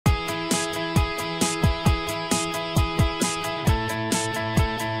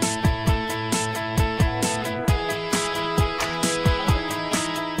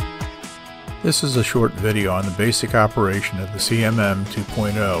This is a short video on the basic operation of the CMM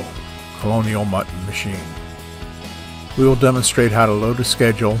 2.0 Colonial Muntin machine. We will demonstrate how to load a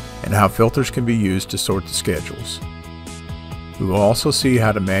schedule and how filters can be used to sort the schedules. We will also see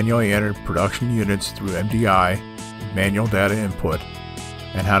how to manually enter production units through MDI, manual data input,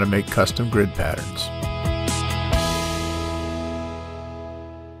 and how to make custom grid patterns.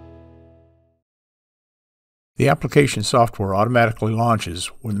 The application software automatically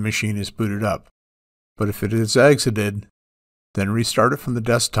launches when the machine is booted up, but if it is exited, then restart it from the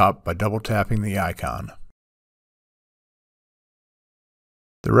desktop by double tapping the icon.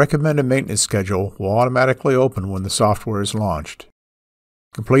 The recommended maintenance schedule will automatically open when the software is launched.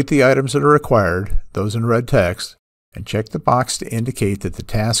 Complete the items that are required, those in red text, and check the box to indicate that the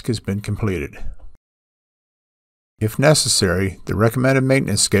task has been completed. If necessary, the recommended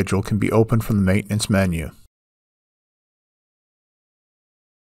maintenance schedule can be opened from the maintenance menu.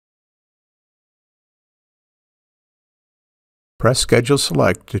 Press Schedule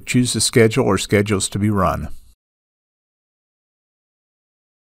Select to choose the schedule or schedules to be run.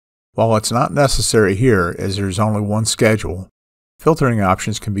 While it's not necessary here, as there is only one schedule, filtering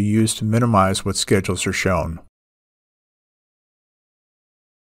options can be used to minimize what schedules are shown.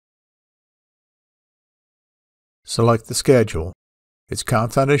 Select the schedule. Its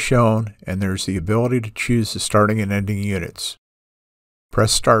content is shown, and there is the ability to choose the starting and ending units.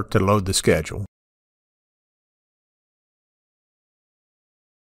 Press Start to load the schedule.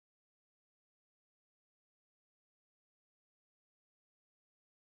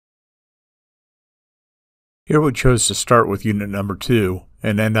 Here we chose to start with unit number 2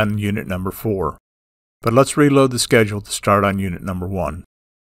 and end on unit number 4, but let's reload the schedule to start on unit number 1.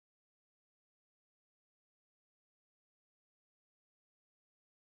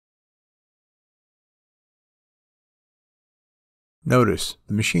 Notice,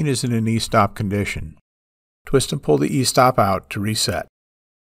 the machine is in an e-stop condition. Twist and pull the e-stop out to reset.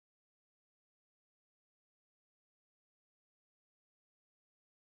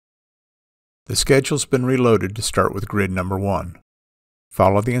 The schedule's been reloaded to start with grid number 1.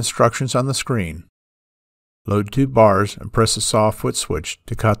 Follow the instructions on the screen. Load 2 bars and press the saw foot switch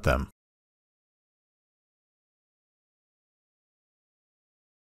to cut them.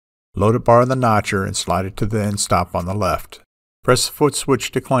 Load a bar in the notcher and slide it to the end stop on the left. Press the foot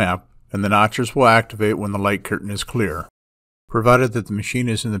switch to clamp, and the notchers will activate when the light curtain is clear, provided that the machine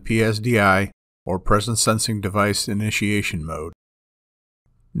is in the PSDI or Presence Sensing Device Initiation mode.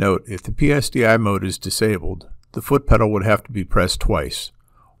 Note, if the PSDI mode is disabled, the foot pedal would have to be pressed twice,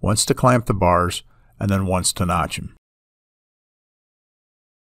 once to clamp the bars and then once to notch them.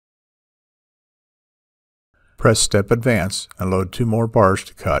 Press Step Advance and load 2 more bars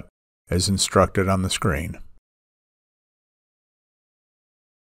to cut, as instructed on the screen.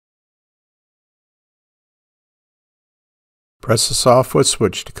 Press the saw foot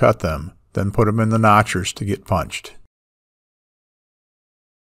switch to cut them, then put them in the notchers to get punched.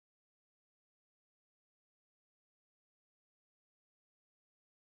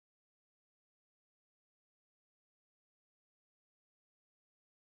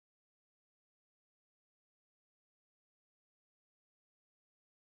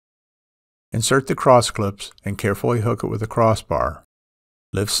 Insert the cross clips and carefully hook it with a crossbar.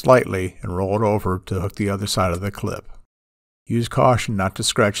 Lift slightly and roll it over to hook the other side of the clip. Use caution not to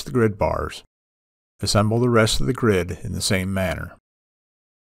scratch the grid bars. Assemble the rest of the grid in the same manner.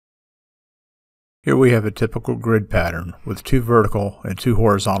 Here we have a typical grid pattern with 2 vertical and 2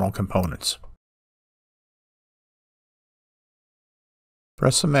 horizontal components.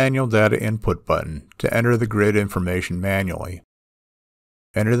 Press the Manual Data Input button to enter the grid information manually.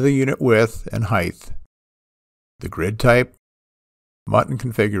 Enter the unit width and height, the grid type, Muntin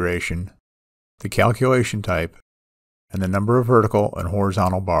configuration, the calculation type, and the number of vertical and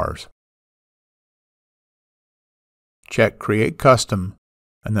horizontal bars. Check Create Custom,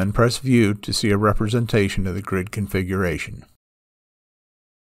 and then press View to see a representation of the grid configuration.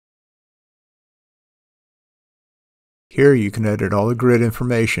 Here you can edit all the grid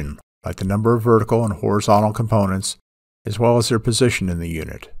information, like the number of vertical and horizontal components, as well as their position in the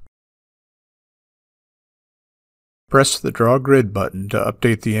unit. Press the Draw Grid button to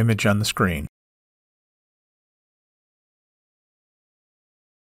update the image on the screen.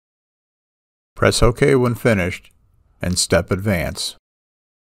 Press OK when finished, and Step Advance.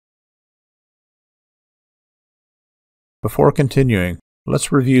 Before continuing,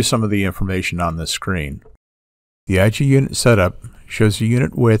 let's review some of the information on this screen. The IG unit setup shows the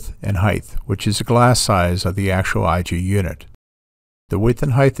unit width and height, which is the glass size of the actual IG unit. The width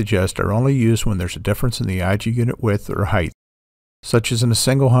and height adjust are only used when there's a difference in the IG unit width or height. such as in a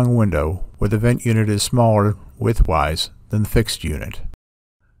single hung window where the vent unit is smaller widthwise than the fixed unit.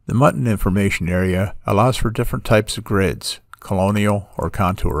 The Muntin information area allows for different types of grids, Colonial or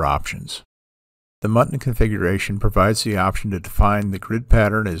contour options. The Muntin configuration provides the option to define the grid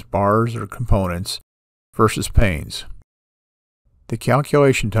pattern as bars or components versus panes. The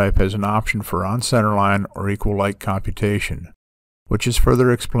calculation type has an option for on-centerline or equal light computation, which is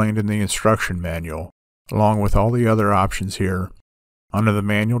further explained in the instruction manual, along with all the other options here under the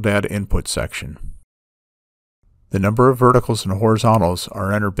manual data input section. The number of verticals and horizontals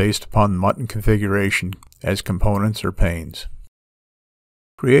are entered based upon the Muntin configuration as components or panes.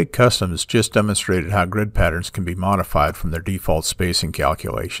 Create Customs just demonstrated how grid patterns can be modified from their default spacing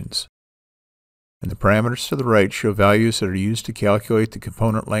calculations. And the parameters to the right show values that are used to calculate the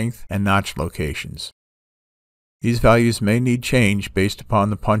component length and notch locations. These values may need change based upon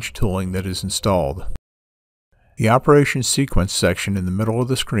the punch tooling that is installed. The Operations Sequence section in the middle of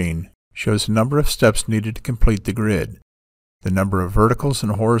the screen shows the number of steps needed to complete the grid, the number of verticals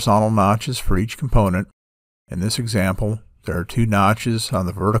and horizontal notches for each component. In this example, there are 2 notches on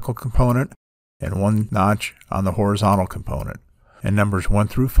the vertical component and 1 notch on the horizontal component, and numbers 1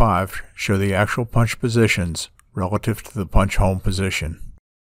 through 5 show the actual punch positions relative to the punch home position.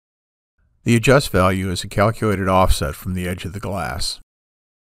 The adjust value is a calculated offset from the edge of the glass.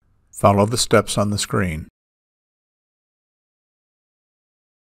 Follow the steps on the screen.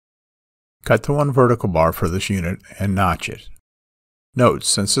 Cut to 1 vertical bar for this unit and notch it. Note,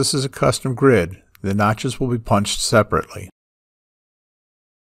 since this is a custom grid, the notches will be punched separately.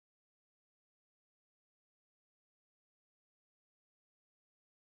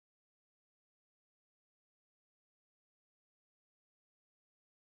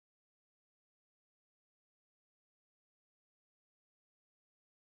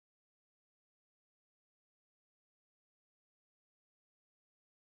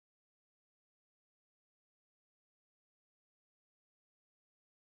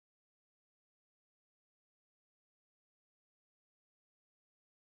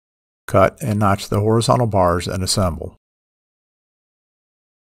 Cut and notch the horizontal bars and assemble.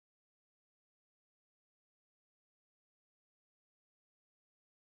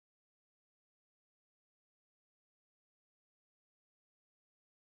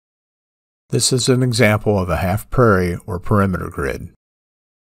 This is an example of a half prairie or perimeter grid.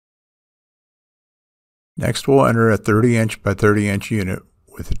 Next we'll enter a 30-inch by 30-inch unit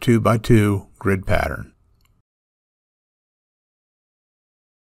with a 2x2 grid pattern.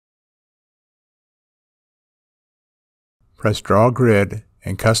 Press Draw Grid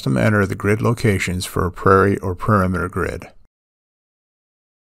and custom enter the grid locations for a prairie or perimeter grid.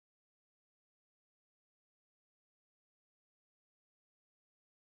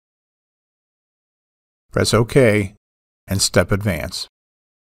 Press OK and step Advance.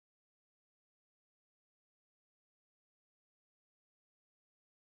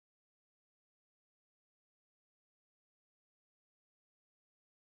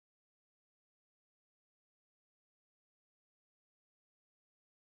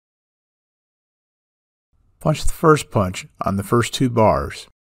 Punch the first punch on the first 2 bars.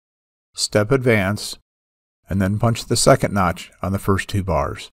 Step Advance, and then punch the second notch on the first 2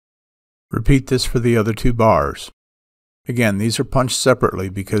 bars. Repeat this for the other 2 bars. Again, these are punched separately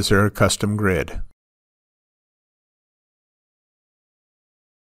because they're a custom grid.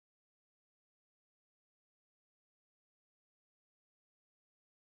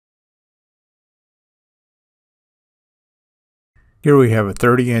 Here we have a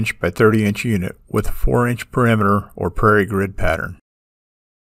 30-inch by 30-inch unit with a 4-inch perimeter or prairie grid pattern.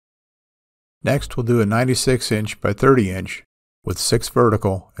 Next, we'll do a 96-inch by 30-inch with 6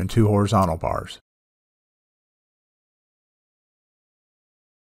 vertical and 2 horizontal bars.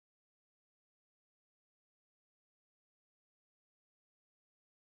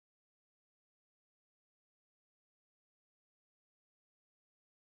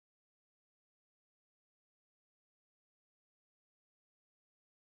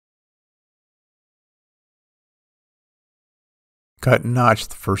 Cut and notch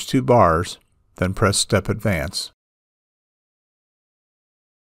the first 2 bars, then press Step Advance.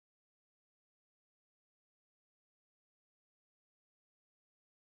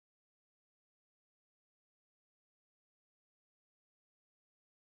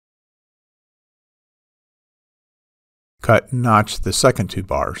 Cut and notch the second 2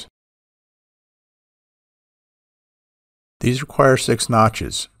 bars. These require 6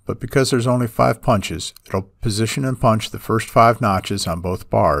 notches, but because there's only 5 punches, it'll position and punch the first 5 notches on both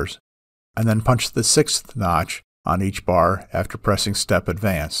bars, and then punch the 6th notch on each bar after pressing Step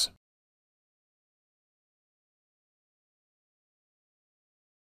Advance.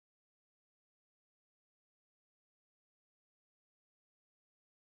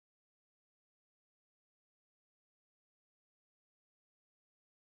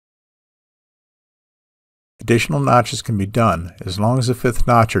 Additional notches can be done as long as the fifth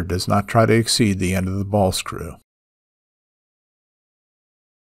notcher does not try to exceed the end of the ball screw.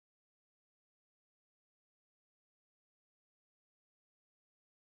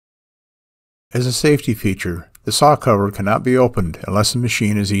 As a safety feature, the saw cover cannot be opened unless the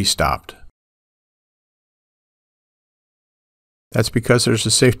machine is e-stopped. That's because there's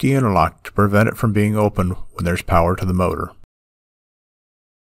a safety interlock to prevent it from being opened when there's power to the motor.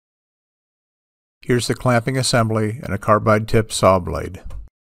 Here's the clamping assembly and a carbide tip saw blade.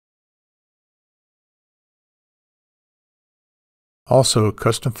 Also,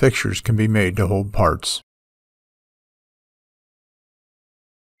 custom fixtures can be made to hold parts.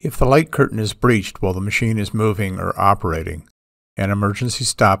 If the light curtain is breached while the machine is moving or operating, an emergency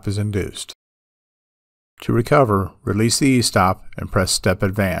stop is induced. To recover, release the e-stop and press step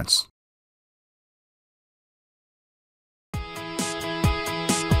advance.